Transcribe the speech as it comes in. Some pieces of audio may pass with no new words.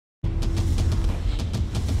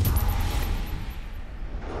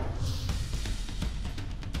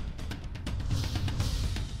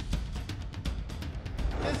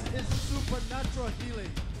supernatural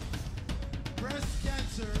healing. Breast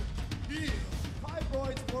cancer, healed.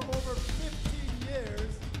 Fibroids for over 15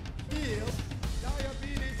 years, healed.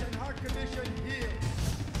 Diabetes and heart condition, healed.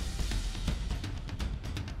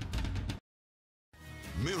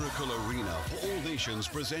 Miracle Arena for All Nations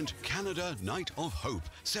present Canada Night of Hope.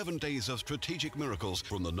 7 days of strategic miracles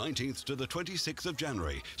from the 19th to the 26th of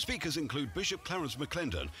January. Speakers include Bishop Clarence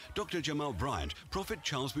McClendon, Dr. Jamal Bryant, Prophet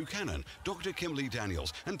Charles Buchanan, Dr. Kimberly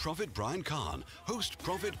Daniels, and Prophet Bryant Carn. Host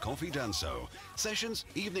Prophet Kofi Danso. Sessions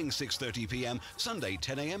evening 6:30 p.m., Sunday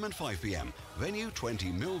 10 a.m. and 5 p.m. Venue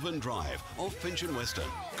 20 Milvan Drive off Finch and Weston.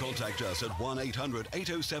 Contact us at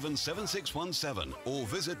 1-800-807-7617 or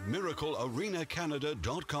visit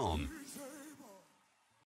miraclearenacanada.com. God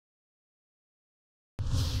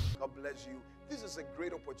bless you. This is a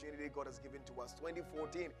great opportunity God has given to us.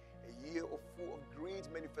 2014, a year full of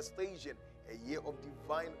great manifestation, a year of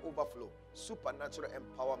divine overflow, supernatural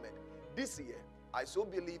empowerment. This year, I so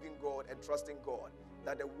believe in God and trust in God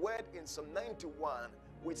that the word in Psalm 91,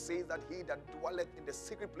 which says that he that dwelleth in the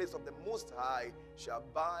secret place of the Most High shall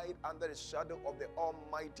abide under the shadow of the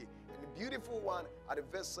Almighty. And the beautiful one at the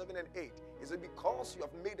verse 7 and 8 is that because you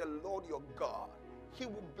have made the Lord your God, he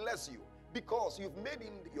will bless you. Because you've made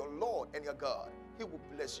him your Lord and your God, he will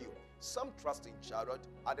bless you. Some trust in chariot,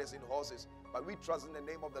 others in horses, but we trust in the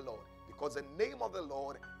name of the Lord. Because the name of the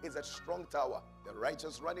Lord is a strong tower. The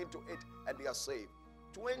righteous run into it and they are saved.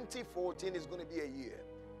 2014 is going to be a year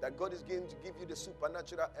that God is going to give you the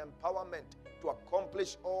supernatural empowerment to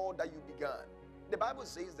accomplish all that you began. The Bible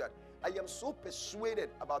says that I am so persuaded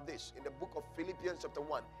about this in the book of Philippians chapter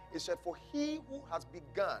 1. It said, for he who has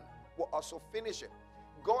begun will also finish it.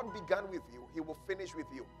 God began with you, he will finish with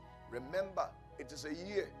you. Remember, it is a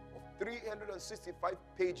year of 365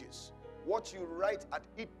 pages. What you write at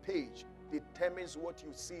each page determines what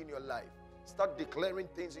you see in your life. Start declaring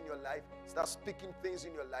things in your life. Start speaking things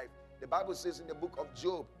in your life. The Bible says in the book of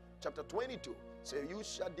Job, chapter 22, say, you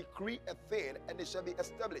shall decree a thing and it shall be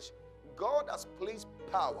established. God has placed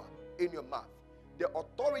power in your mouth. The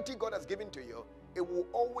authority God has given to you, it will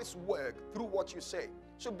always work through what you say.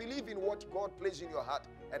 So believe in what God placed in your heart,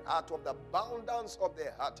 and out of the abundance of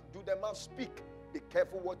their heart do the mouth speak. Be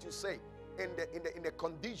careful what you say. In a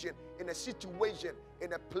condition, in a situation,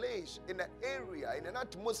 in a place, in an area, in an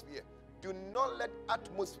atmosphere. Do not let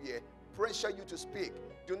atmosphere pressure you to speak.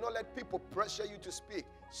 Do not let people pressure you to speak.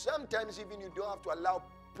 Sometimes even you don't have to allow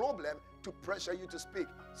problem to pressure you to speak.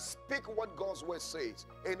 Speak what God's word says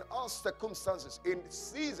in all circumstances, in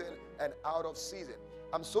season and out of season.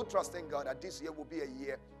 I'm so trusting God that this year will be a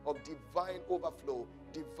year of divine overflow,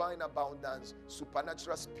 divine abundance,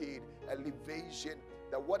 supernatural speed, elevation,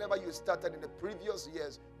 that whatever you started in the previous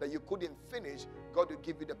years that you couldn't finish, God will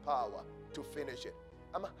give you the power to finish it.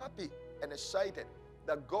 I'm happy and excited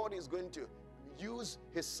that God is going to use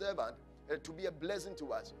his servant to be a blessing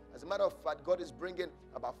to us. As a matter of fact, God is bringing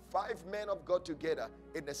about 5 men of God together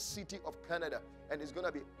in the city of Canada, and it's going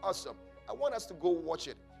to be awesome. I want us to go watch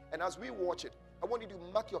it. And as we watch it, I want you to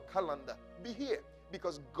mark your calendar. Be here,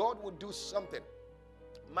 because God will do something.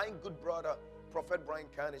 My good brother, Prophet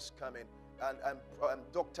Bryant Carn is coming, and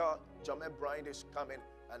Dr. Jamal Bryant is coming,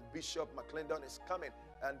 and Bishop McClendon is coming,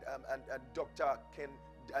 and Dr. Kim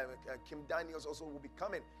Daniels also will be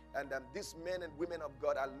coming. And these men and women of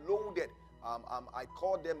God are loaded. I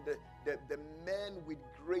call them the men with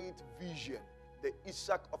great vision, the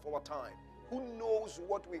Isaac of our time, who knows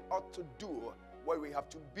what we ought to do, where we have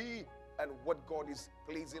to be, and what God is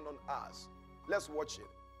placing on us. Let's watch it,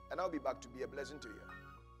 and I'll be back to be a blessing to you.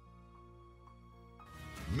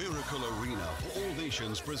 Miracle Arena for All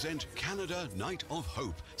Nations present Canada Night of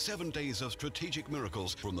Hope. 7 days of strategic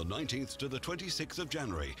miracles from the 19th to the 26th of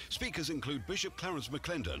January. Speakers include Bishop Clarence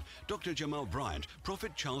McClendon, Dr. Jamal Bryant,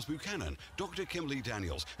 Prophet Charles Buchanan, Dr. Kimberly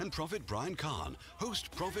Daniels, and Prophet Bryant Carn. Host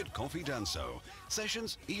Prophet Kofi Danso.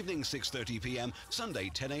 Sessions evening 6:30 p.m., Sunday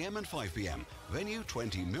 10 a.m. and 5 p.m. Venue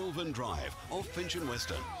 20 Milvan Drive off Finch and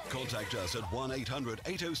Weston. Contact us at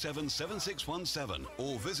 1-800-807-7617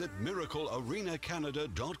 or visit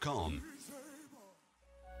miraclearenacanada.com.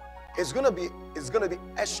 It's gonna be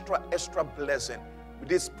extra blessing.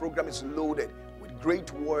 This program is loaded with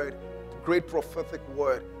great word, great prophetic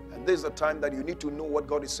word, and this is a time that you need to know what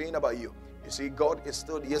God is saying about you. You see, God is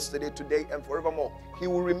still yesterday, today, and forevermore. He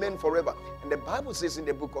will remain forever. And the Bible says in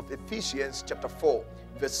the book of Ephesians chapter 4,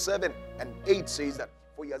 verse 7 and 8 says that,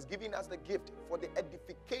 for he has given us the gift for the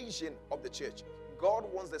edification of the church. God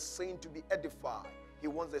wants the saint to be edified. He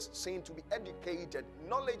wants the saint to be educated,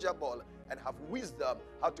 knowledgeable, and have wisdom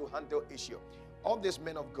how to handle issue. All these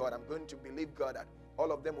men of God, I'm going to believe God that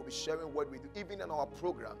All of them will be sharing word with you, even in our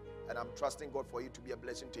program. And I'm trusting God for you to be a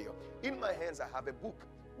blessing to you. In my hands, I have a book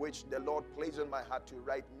which the Lord placed on my heart to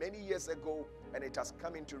write many years ago, and it has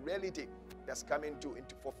come into reality. It has come into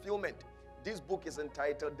fulfillment. This book is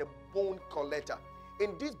entitled The Bone Collector.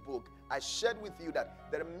 In this book, I shared with you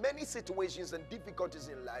that there are many situations and difficulties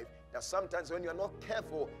in life that sometimes when you're not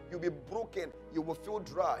careful, you'll be broken, you will feel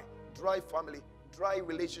dry family, dry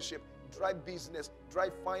relationship, dry business, dry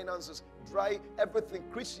finances, dry everything.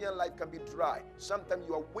 Christian life can be dry. Sometimes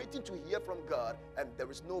you are waiting to hear from God and there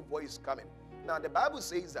is no voice coming. Now the Bible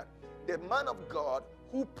says that the man of God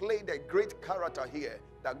who played a great character here,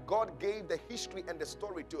 that God gave the history and the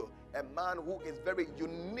story to, a man who is very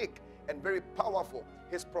unique and very powerful.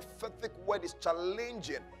 His prophetic word is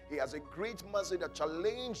challenging. He has a great message that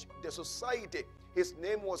challenged the society. His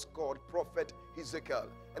name was called Prophet Ezekiel.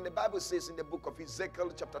 And the Bible says in the book of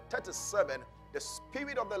Ezekiel chapter 37, the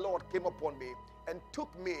Spirit of the Lord came upon me and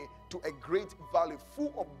took me to a great valley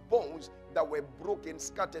full of bones that were broken,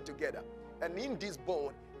 scattered together. And in this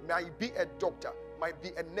bone might be a doctor, might be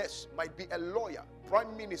a nurse, might be a lawyer,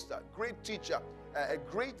 prime minister, great teacher, a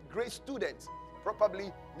great student.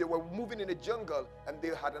 Probably they were moving in the jungle and they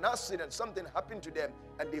had an accident, something happened to them,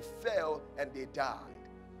 and they fell and they died.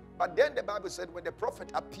 But then the Bible said when the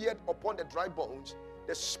prophet appeared upon the dry bones,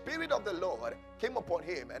 the Spirit of the Lord came upon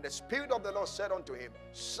him, and the Spirit of the Lord said unto him,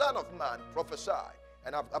 Son of man, prophesy.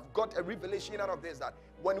 And I've got a revelation out of this, that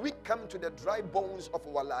when we come to the dry bones of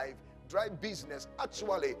our life, dry business,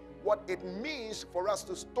 actually what it means for us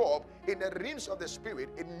to stop in the realms of the Spirit,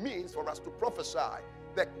 it means for us to prophesy.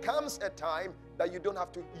 There comes a time that you don't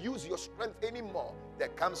have to use your strength anymore. There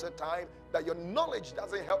comes a time that your knowledge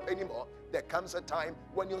doesn't help anymore. There comes a time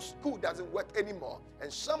when your school doesn't work anymore.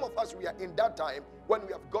 And some of us, we are in that time when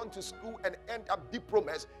we have gone to school and end up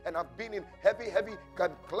diplomas and have been in heavy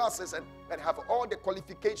classes and have all the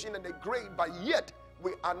qualification and the grade, but yet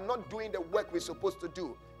we are not doing the work we're supposed to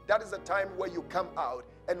do. That is the time where you come out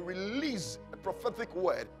and release a prophetic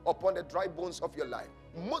word upon the dry bones of your life.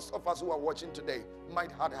 Most of us who are watching today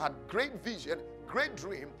might have had great vision, great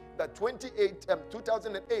dream, that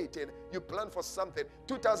 2018, you plan for something.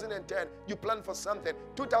 2010, you plan for something.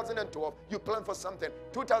 2012, you plan for something.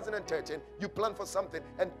 2013, you plan for something.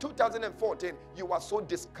 And 2014, you are so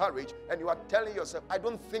discouraged and you are telling yourself, I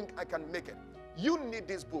don't think I can make it. You need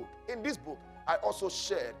this book. In this book, I also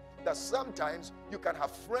shared that sometimes you can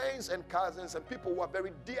have friends and cousins and people who are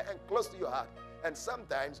very dear and close to your heart, and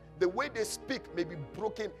sometimes the way they speak may be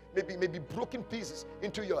broken, maybe broken pieces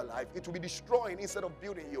into your life. It will be destroying instead of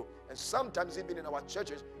building you. And sometimes even in our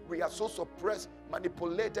churches, we are so suppressed,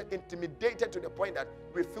 manipulated, intimidated to the point that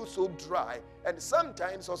we feel so dry. And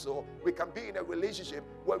sometimes also we can be in a relationship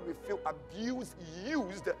where we feel abused,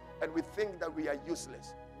 used, and we think that we are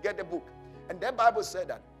useless. Get the book. And the Bible said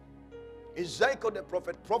that Ezekiel the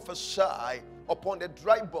prophet prophesied upon the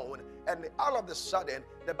dry bone, and all of a sudden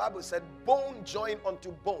the Bible said bone joined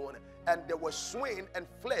unto bone, and there was swing and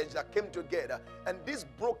flesh that came together, and this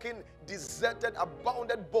broken, deserted,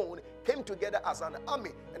 abounded bone came together as an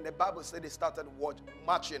army. And the Bible said they started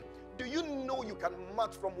marching. Do you know you can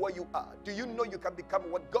march from where you are? Do you know you can become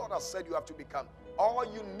what God has said you have to become? All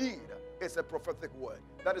you need is a prophetic word.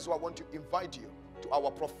 That is why I want to invite you to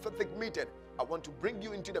our prophetic meeting. I want to bring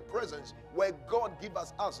you into the presence where God gives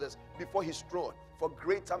us access before his throne for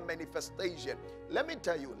greater manifestation. Let me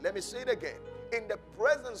tell you, let me say it again. In the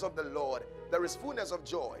presence of the Lord, there is fullness of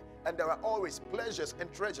joy, and there are always pleasures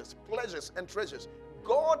and treasures, pleasures and treasures.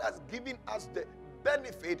 God has given us the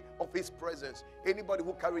benefit of his presence. Anybody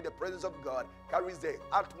who carries the presence of God carries the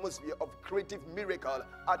atmosphere of creative miracle,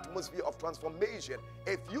 atmosphere of transformation.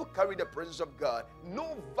 If you carry the presence of God,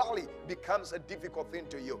 no valley becomes a difficult thing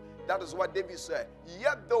to you. That is what David said.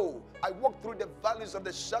 Yet though I walk through the valleys of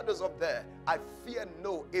the shadows of death, I fear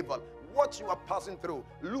no evil. What you are passing through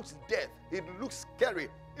looks death, it looks scary,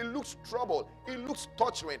 it looks trouble, it looks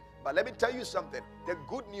torturing. But let me tell you something. The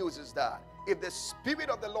good news is that if the Spirit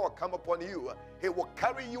of the Lord come upon you, he will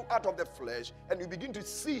carry you out of the flesh, and you begin to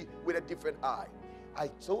see with a different eye. I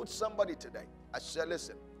told somebody today, I said,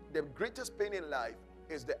 listen, the greatest pain in life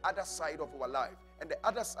is the other side of our life. And the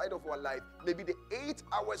other side of our life may be the 8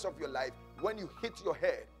 hours of your life when you hit your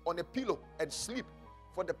head on a pillow and sleep.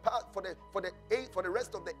 For the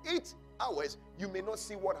rest of the 8 hours, you may not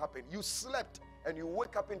see what happened. You slept and you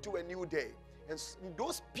wake up into a new day. And in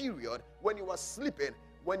those periods when you are sleeping,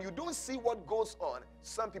 when you don't see what goes on,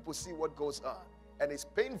 some people see what goes on. And it's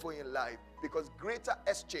painful in life because greater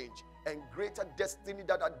exchange and greater destiny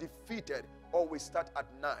that are defeated always start at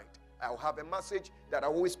night. I'll have a message that I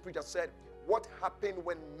always preach. I said, what happened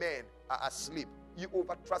when men are asleep? You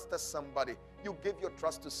overtrusted somebody. You gave your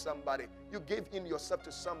trust to somebody. You gave in yourself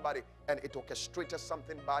to somebody, and it orchestrated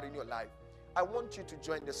something bad in your life. I want you to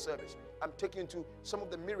join the service. I'm taking you to some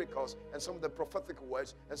of the miracles and some of the prophetic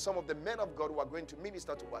words and some of the men of God who are going to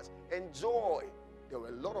minister to us. Enjoy. There are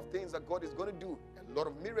a lot of things that God is going to do, a lot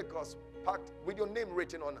of miracles packed with your name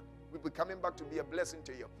written on. We'll be coming back to be a blessing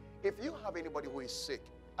to you. If you have anybody who is sick,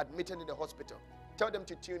 admitted in the hospital, tell them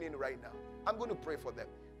to tune in right now. I'm going to pray for them.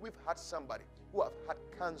 We've had somebody who have had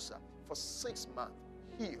cancer for 6 months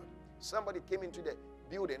healed. Somebody came into the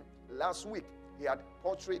building last week. He had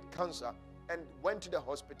prostate cancer and went to the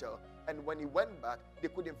hospital. And when he went back, they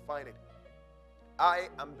couldn't find it. I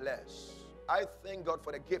am blessed. I thank God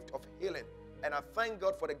for the gift of healing. And I thank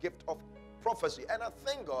God for the gift of prophecy. And I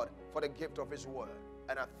thank God for the gift of His word.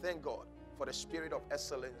 And I thank God for the spirit of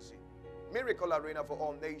excellency. Miracle Arena for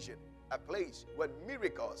All Nations, a place where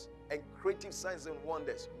miracles and creative signs and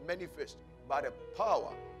wonders manifest by the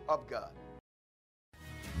power of God.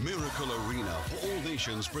 Miracle Arena for All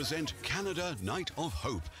Nations present Canada Night of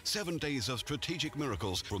Hope. 7 days of strategic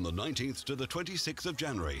miracles from the 19th to the 26th of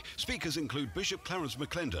January. Speakers include Bishop Clarence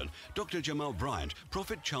McClendon, Dr. Jamal Bryant,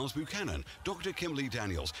 Prophet Charles Buchanan, Dr. Kimberly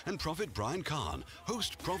Daniels, and Prophet Bryant Carn.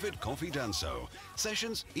 Host Prophet Kofi Danso.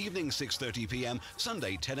 Sessions evening 6:30 p.m.,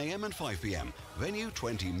 Sunday 10 a.m. and 5 p.m. Venue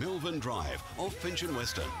 20 Milvan Drive off Finch and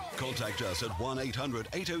Weston. Contact us at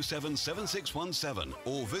 1-800-807-7617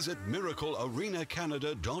 or visit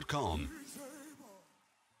miraclearenacanada.com.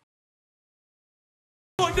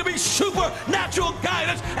 Going to be supernatural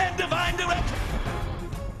guidance and divine direction.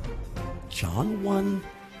 John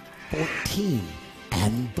 1:14,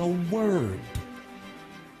 and the Word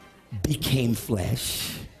became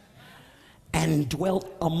flesh and dwelt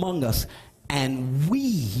among us, and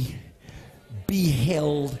we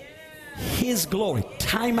beheld His glory.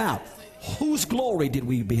 Time out. Whose glory did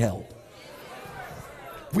we behold?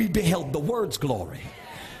 We beheld the Word's glory.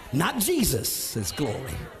 Not Jesus'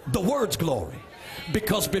 glory, the Word's glory.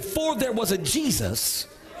 Because before there was a Jesus,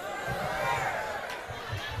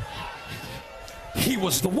 He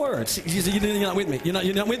was the Word. See, you're not with me. You're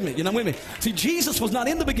not with me. You're not with me. See, Jesus was not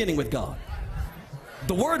in the beginning with God.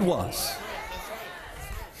 The Word was.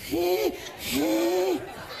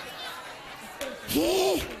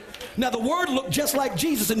 Now the Word looked just like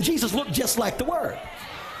Jesus, and Jesus looked just like the Word.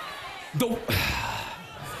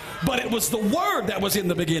 But it was the Word that was in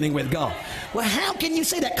the beginning with God. Well, how can you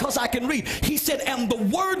say that? Because I can read. He said, and the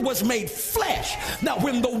Word was made flesh. Now,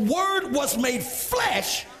 when the Word was made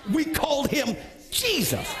flesh, we called Him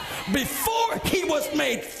Jesus. Before He was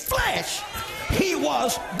made flesh, He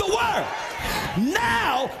was the Word.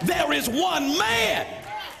 Now, there is one man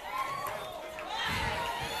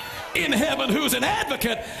in heaven who's an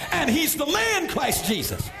advocate, and He's the man Christ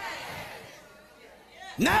Jesus.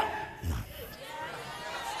 Now,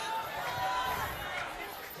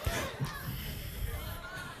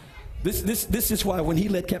 This is why when He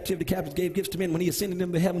led captivity captives, gave gifts to men, when He ascended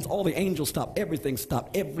into the heavens, all the angels stopped, everything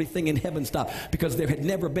in heaven stopped, because there had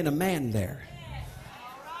never been a man there.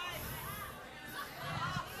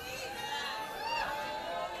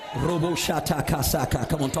 Robo shata kasaka.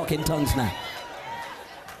 Come on, talk in tongues now.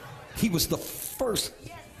 He was the first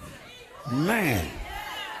man.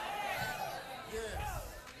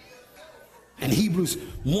 And Hebrews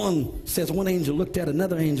 1 says, one angel looked at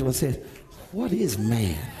another angel and said, what is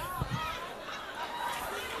man,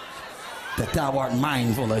 that thou art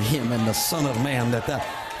mindful of him, and the Son of Man that thou...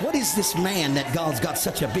 What is this man that God's got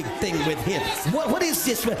such a big thing with him? What is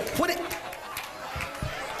this? Now,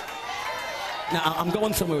 I'm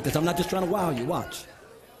going somewhere with this. I'm not just trying to wow you. Watch.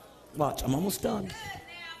 I'm almost done.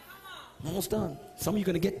 Some of you are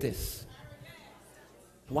going to get this.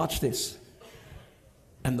 Watch this.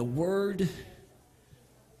 And the Word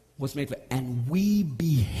was made flesh, and we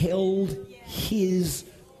beheld His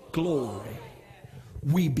glory.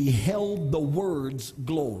 We beheld the Word's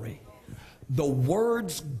glory. The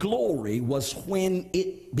Word's glory was when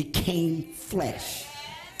it became flesh.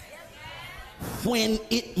 When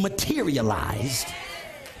it materialized,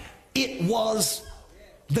 it was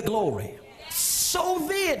the glory. So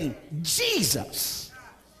then, Jesus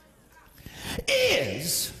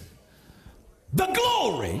is the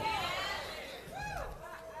glory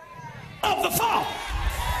of the Father.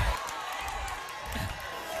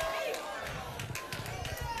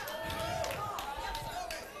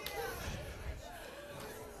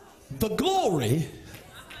 The glory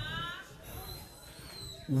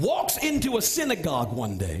walks into a synagogue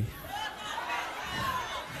one day.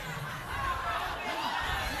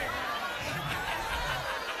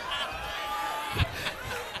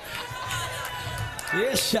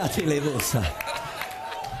 Yes,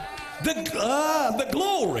 the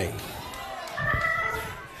glory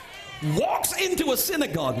walks into a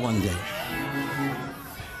synagogue one day.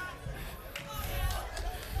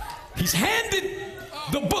 He's handed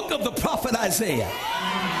the book of the prophet Isaiah.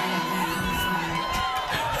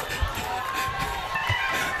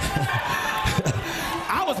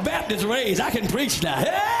 I was Baptist raised. I can preach now.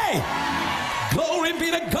 Hey! Glory be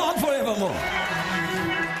to God forevermore.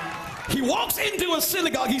 He walks into a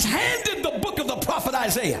synagogue. He's handed the book of the prophet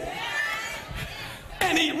Isaiah.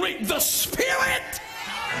 And he reads, the Spirit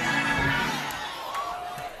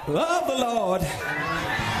of the Lord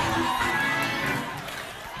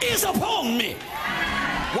is upon me.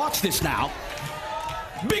 Watch this now.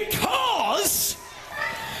 Because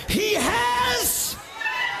he has...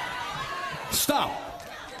 Stop.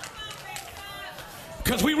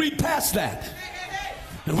 Because we read past that.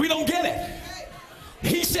 And we don't get it.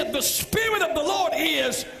 He said, the Spirit of the Lord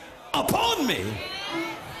is upon me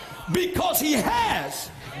because he has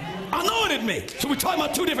anointed me. So we're talking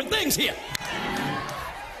about two different things here.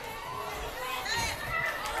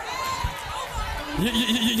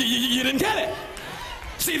 You didn't get it.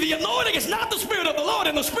 See, the anointing is not the Spirit of the Lord,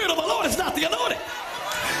 and the Spirit of the Lord is not the anointing.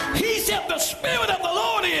 He said the Spirit of the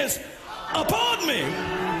Lord is upon me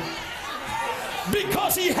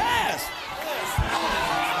because he has.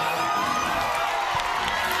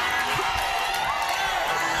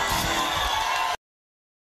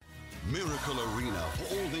 Miracle Arena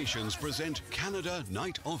for All Nations present Canada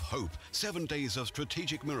Night of Hope. 7 days of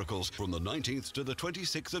strategic miracles from the 19th to the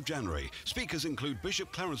 26th of January. Speakers include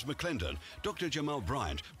Bishop Clarence McClendon, Dr. Jamal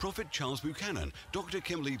Bryant, Prophet Charles Buchanan, Dr.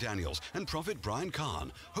 Kimberly Daniels, and Prophet Bryant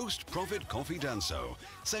Carn. Host Prophet Kofi Danso.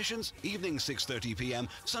 Sessions evening 6:30 p.m.,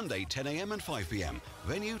 Sunday 10 a.m. and 5 p.m.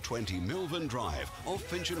 Venue 20 Milvan Drive off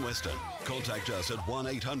Finch and Weston. Contact us at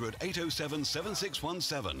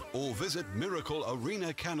 1-800-807-7617 or visit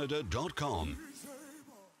miraclearenacanada.com.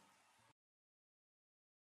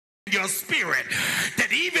 Your spirit,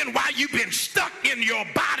 that even while you've been stuck in your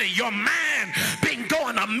body, your mind been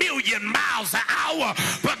going 1,000,000 miles an hour,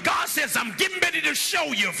 but God says, I'm getting ready to show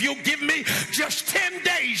you, if you'll give me just 10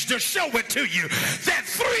 days to show it to you, that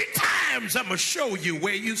 3 times I'm going to show you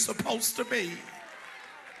where you're supposed to be.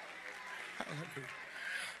 Hallelujah.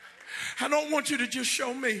 I don't want you to just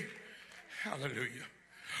show me, hallelujah,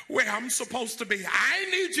 where I'm supposed to be. I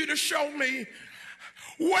need you to show me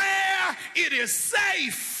where it is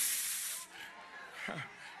safe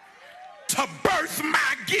to birth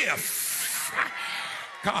my gift.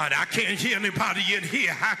 God, I can't hear anybody in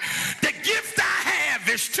here. The gift I have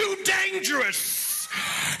is too dangerous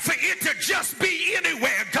for it to just be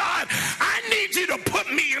anywhere. God, I need you to put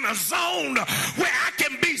me in a zone where I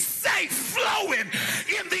can be safe flowing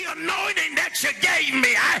in the anointing that you gave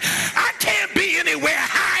me. I can't be anywhere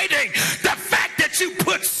hiding the fact that you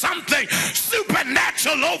put something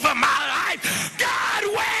supernatural over my life. God,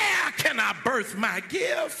 where can I birth my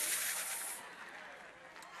gift?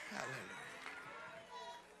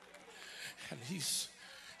 And he's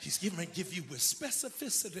going to give you with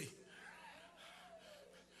specificity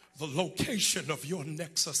the location of your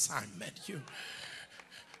next assignment.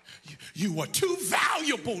 You are too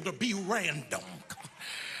valuable to be random.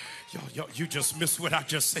 You just missed what I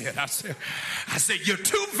just said. I said you're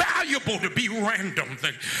too valuable to be random.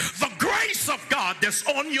 The grace of God that's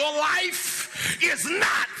on your life is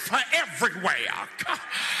not for everywhere.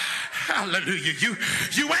 Hallelujah.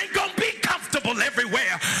 You ain't gonna be comfortable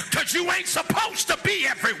everywhere because you ain't supposed to be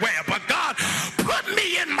everywhere. But God put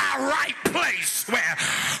me in my right place where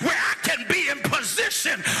I can be in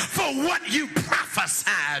position for what you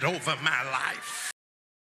prophesied over my life.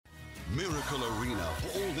 Miracle Arena for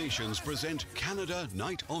All Nations present Canada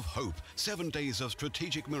Night of Hope. 7 days of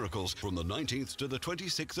strategic miracles from the 19th to the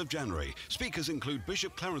 26th of January. Speakers include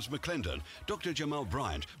Bishop Clarence McClendon, Dr. Jamal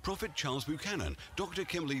Bryant, Prophet Charles Buchanan, Dr.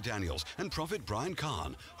 Kimberly Daniels, and Prophet Bryant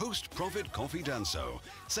Carn. Host Prophet Kofi Danso.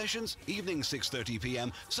 Sessions evening 6:30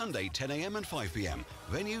 p.m., Sunday 10 a.m. and 5 p.m.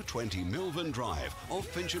 Venue 20 Milvan Drive off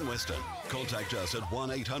Finch and Weston. Contact us at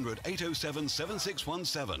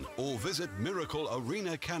 1-800-807-7617 or visit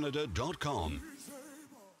miraclearenacanada.com. Lift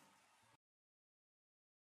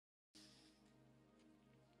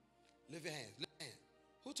your hands. Lift your hands.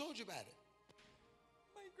 Who told you about it?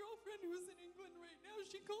 My girlfriend who's in England right now,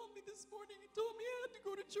 she called me this morning and told me I had to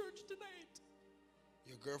go to church tonight.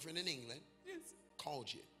 Your girlfriend in England Yes.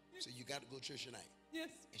 called you. Yes. So you got to go to church tonight. Yes.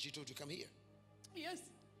 And she told you come here. Yes.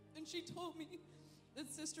 And she told me that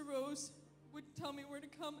Sister Rose would tell me where to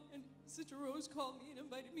come, and Sister Rose called me and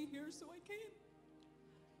invited me here, so I came.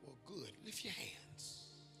 Well, good. Lift your hands.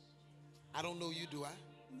 I don't know you, do I?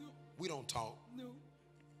 No. We don't talk. No.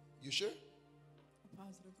 You sure?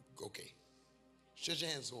 positive. Okay. Stretch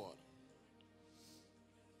your hands toward.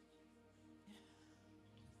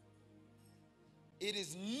 It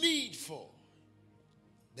is needful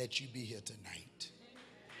that you be here tonight.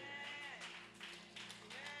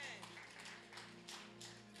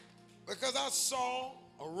 Because I saw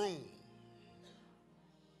a room.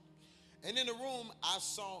 And in the room, I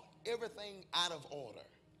saw everything out of order.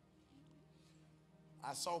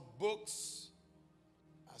 I saw books.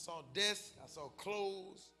 I saw desks. I saw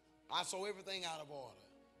clothes. I saw everything out of order.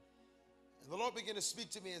 And the Lord began to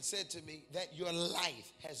speak to me and said to me that your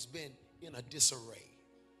life has been in a disarray.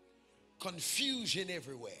 Confusion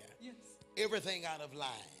everywhere. Yes. Everything out of line.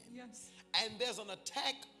 Yes. And there's an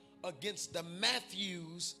attack against the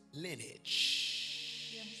Matthews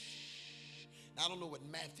lineage. Yes. Now, I don't know what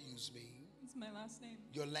Matthews means. It's my last name.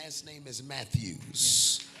 Your last name is Matthews.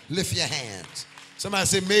 Yes. Lift your hands. Somebody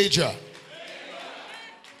say Major.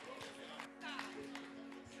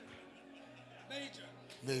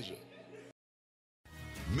 Major.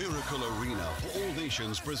 Miracle Arena for All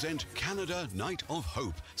Nations present Canada Night of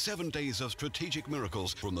Hope. 7 days of strategic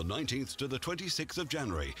miracles from the 19th to the 26th of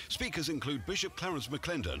January. Speakers include Bishop Clarence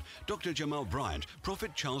McClendon, Dr. Jamal Bryant,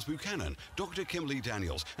 Prophet Charles Buchanan, Dr. Kimberly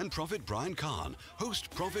Daniels, and Prophet Bryant Carn. Host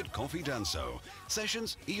Prophet Kofi Danso.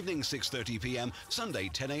 Sessions evening 6:30 p.m., Sunday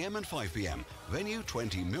 10 a.m. and 5 p.m. Venue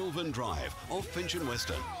 20 Milvan Drive off Finch and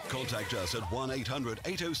Weston. Contact us at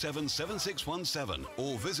 1-800-807-7617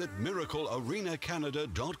 or visit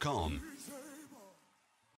miraclearenacanada.com.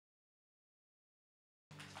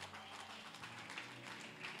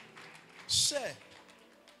 Sir,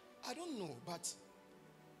 I don't know, but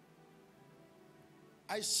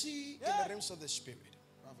I see in the realms of the spirit,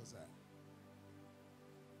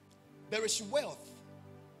 there is wealth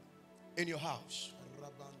in your house.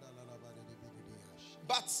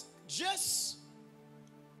 But just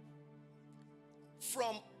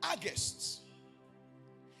from August,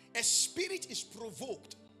 a spirit is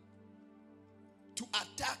provoked to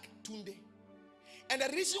attack Tunde. And the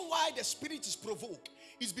reason why the spirit is provoked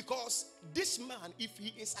is because this man, if he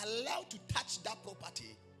is allowed to touch that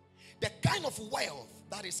property, the kind of wealth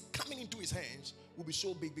that is coming into his hands will be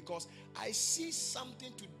so big, because I see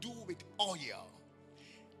something to do with oil.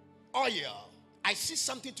 Oil. I see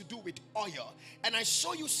something to do with oil. And I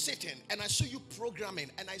saw you sitting, and I saw you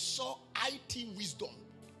programming, and I saw IT wisdom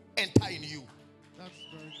enter in you. That's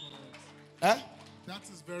very correct. Huh? That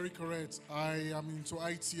is very correct. I am into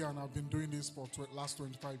IT and I've been doing this for last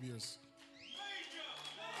 25 years.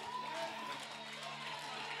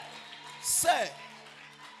 Sir,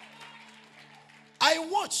 I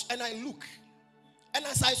watch and I look, and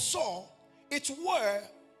as I saw, it were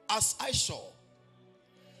as I saw.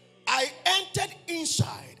 I entered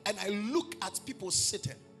inside and I look at people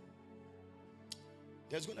sitting.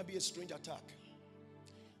 There's going to be a strange attack.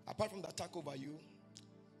 Apart from the attack over you,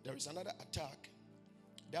 there is another attack.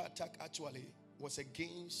 That attack actually was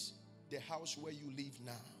against the house where you live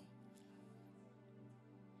now.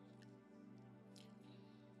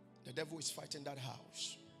 The devil is fighting that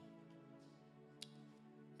house.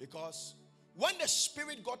 Because when the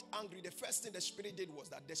spirit got angry, the first thing the spirit did was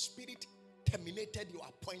that the spirit terminated your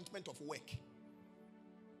appointment of work.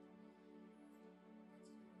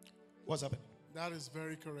 What's happening? That is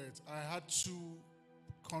very correct. I had 2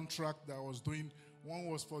 contracts that I was doing. One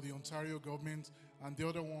was for the Ontario government, and the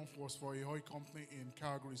other one was for a oil company in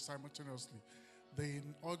Calgary simultaneously. Then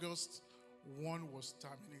in August, one was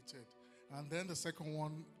terminated. And then the second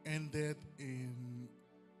one ended in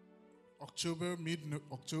October,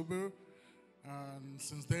 mid-October. And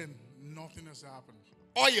since then, nothing has happened.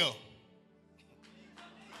 Oil.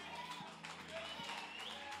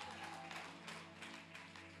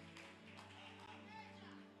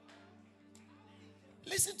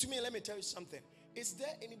 Listen to me, let me tell you something. Is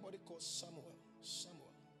there anybody called Samuel?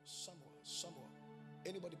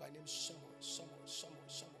 Anybody by name Samuel?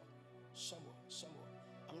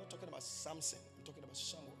 I'm not talking about Samson. I'm talking about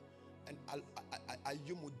Samuel. And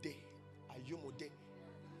Ayomode.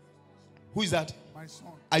 Who is that? My son.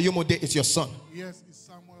 Ayomode is your son. Yes, it's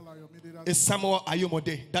Samuel Ayomide. It's Samuel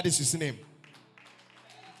Ayomode. That is his name.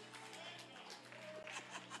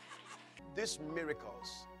 These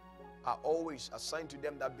miracles are always assigned to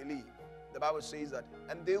them that believe. The Bible says that,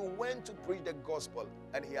 and they went to preach the gospel,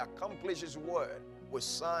 and he accomplished his word with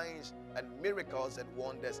signs and miracles and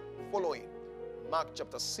wonders following. Mark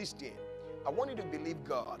chapter 16. I want you to believe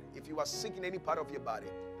God. If you are sick in any part of your body,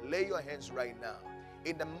 lay your hands right now.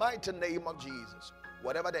 In the mighty name of Jesus,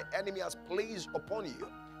 whatever the enemy has placed upon you,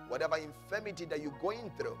 whatever infirmity that you're going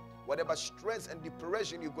through, whatever stress and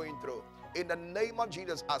depression you're going through, in the name of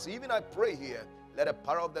Jesus, as even I pray here, Let the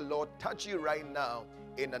power of the Lord touch you right now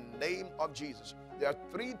in the name of Jesus. There are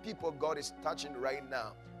 3 people God is touching right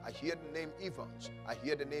now. I hear the name Evans. I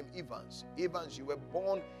hear the name Evans. Evans, you were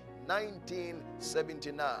born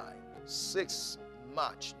 1979, 6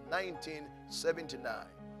 March 1979.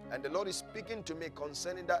 And the Lord is speaking to me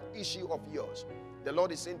concerning that issue of yours. The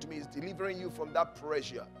Lord is saying to me, He's delivering you from that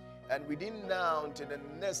pressure. And within now until the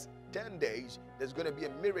next 10 days, there's going to be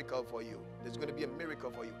a miracle for you. There's going to be a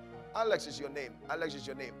miracle for you. Alex is your name. Alex is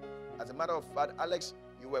your name. As a matter of fact, Alex,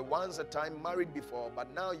 you were once a time married before,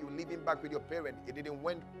 but now you're living back with your parent. It didn't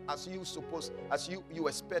went as you supposed, as you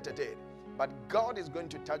expected it. But God is going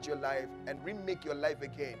to touch your life and remake your life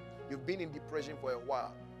again. You've been in depression for a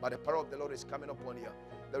while, but the power of the Lord is coming upon you.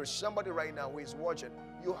 There is somebody right now who is watching.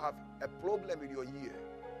 You have a problem with your ear.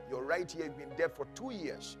 Your right ear has been deaf for 2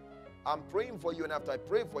 years. I'm praying for you, and after I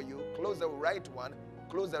pray for you, close the right one,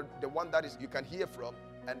 close the one that is you can hear from,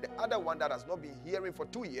 and the other one that has not been hearing for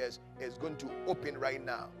 2 years is going to open right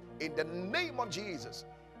now. In the name of Jesus,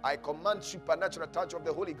 I command supernatural touch of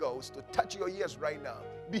the Holy Ghost to touch your ears right now.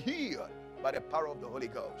 Be healed by the power of the Holy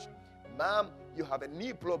Ghost. Ma'am, you have a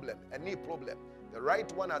knee problem, a knee problem. The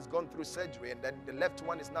right one has gone through surgery, and then the left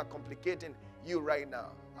one is not complicating you right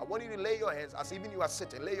now. I want you to lay your hands, as even you are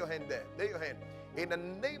sitting, lay your hand there, lay your hand. In the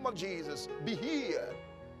name of Jesus, be healed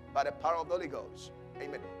by the power of the Holy Ghost.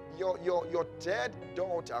 Amen. Your third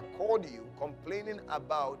daughter called you complaining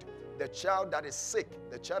about the child that is sick.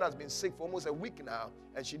 The child has been sick for almost a week now,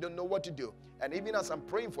 and she don't know what to do. And even as I'm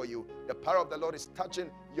praying for you, the power of the Lord is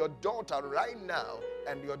touching your daughter right now,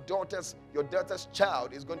 and your daughter's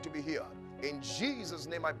child is going to be healed. In Jesus'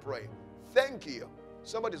 name I pray. Thank you.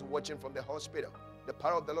 Somebody's watching from the hospital. The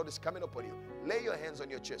power of the Lord is coming upon you. Lay your hands on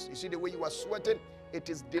your chest. You see the way you are sweating? It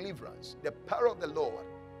is deliverance. The power of the Lord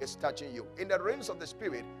is touching you. In the realms of the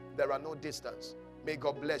Spirit, there are no distance. May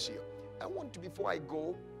God bless you. Before I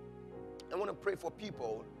go, I want to pray for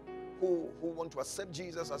people who want to accept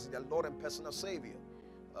Jesus as their Lord and personal Savior.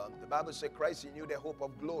 The Bible says Christ in you, the hope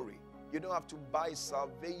of glory. You don't have to buy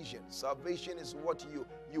salvation. Salvation is what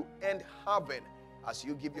you end heaven. As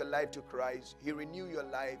you give your life to Christ, He renew your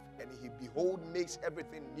life, and He, behold, makes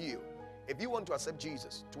everything new. If you want to accept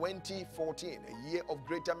Jesus, 2014, a year of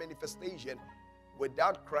greater manifestation,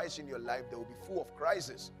 without Christ in your life, they will be full of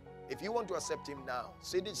crisis. If you want to accept Him now,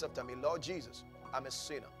 say this after me: Lord Jesus, I'm a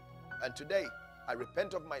sinner, and today I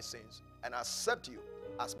repent of my sins and accept you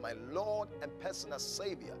as my Lord and personal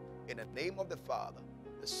Savior, in the name of the Father,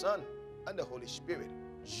 the Son, and the Holy Spirit.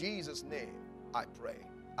 In Jesus' name I pray.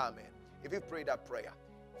 Amen. If you pray that prayer,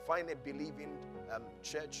 find a believing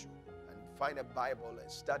church and find a Bible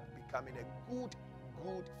and start becoming a good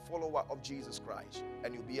follower of Jesus Christ,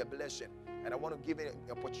 and you'll be a blessing. And I want to give an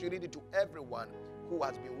opportunity to everyone who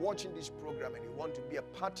has been watching this program and you want to be a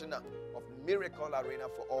partner of Miracle Arena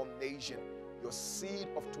for All Nations. Your seed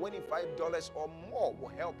of $25 or more will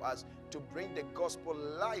help us to bring the gospel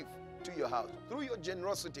life to your house. Through your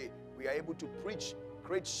generosity, we are able to preach,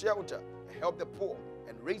 create shelter, help the poor,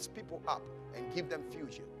 and raise people up and give them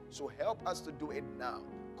future. So help us to do it now.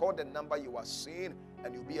 Call the number you are seeing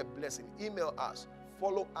and you'll be a blessing. Email us,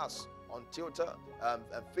 follow us on Twitter, and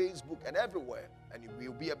Facebook, and everywhere, and we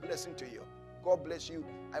will be a blessing to you. God bless you.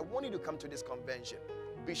 I want you to come to this convention.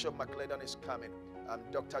 Bishop McClendon is coming.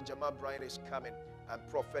 Dr. Jamal Bryant is coming. And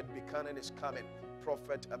Prophet McClendon is coming.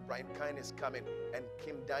 Prophet Bryant Carn is coming. And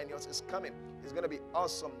Kim Daniels is coming. It's going to be an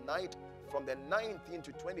awesome night from the 19th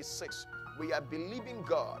to 26th. We are believing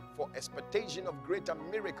God for expectation of greater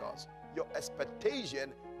miracles. Your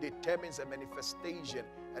expectation determines a manifestation.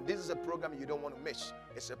 And this is a program you don't want to miss.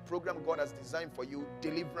 It's a program God has designed for you.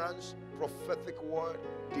 Deliverance, prophetic word,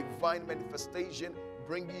 divine manifestation,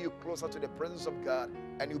 bringing you closer to the presence of God,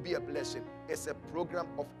 and you'll be a blessing. It's a program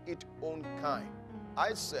of its own kind.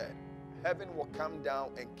 I said, heaven will come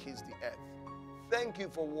down and kiss the earth. Thank you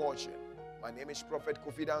for watching. My name is Prophet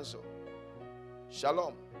Kofi Danso.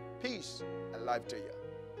 Shalom, peace, and life to you.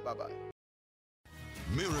 Bye-bye.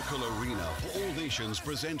 Miracle Arena for All Nations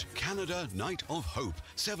present Canada Night of Hope.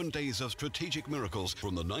 7 days of strategic miracles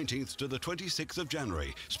from the 19th to the 26th of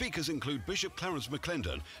January. Speakers include Bishop Clarence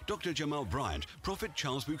McClendon, Dr. Jamal Bryant, Prophet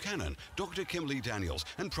Charles Buchanan, Dr. Kimberly Daniels,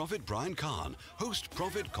 and Prophet Bryant Carn. Host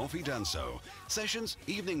Prophet Kofi Danso. Sessions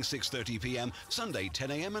evening 6:30 p.m., Sunday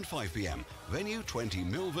 10 a.m. and 5 p.m. Venue 20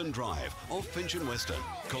 Milvan Drive off Finch and Weston.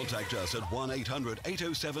 Contact us at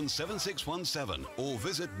 1-800-807-7617 or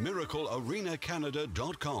visit miraclearenacanada.com.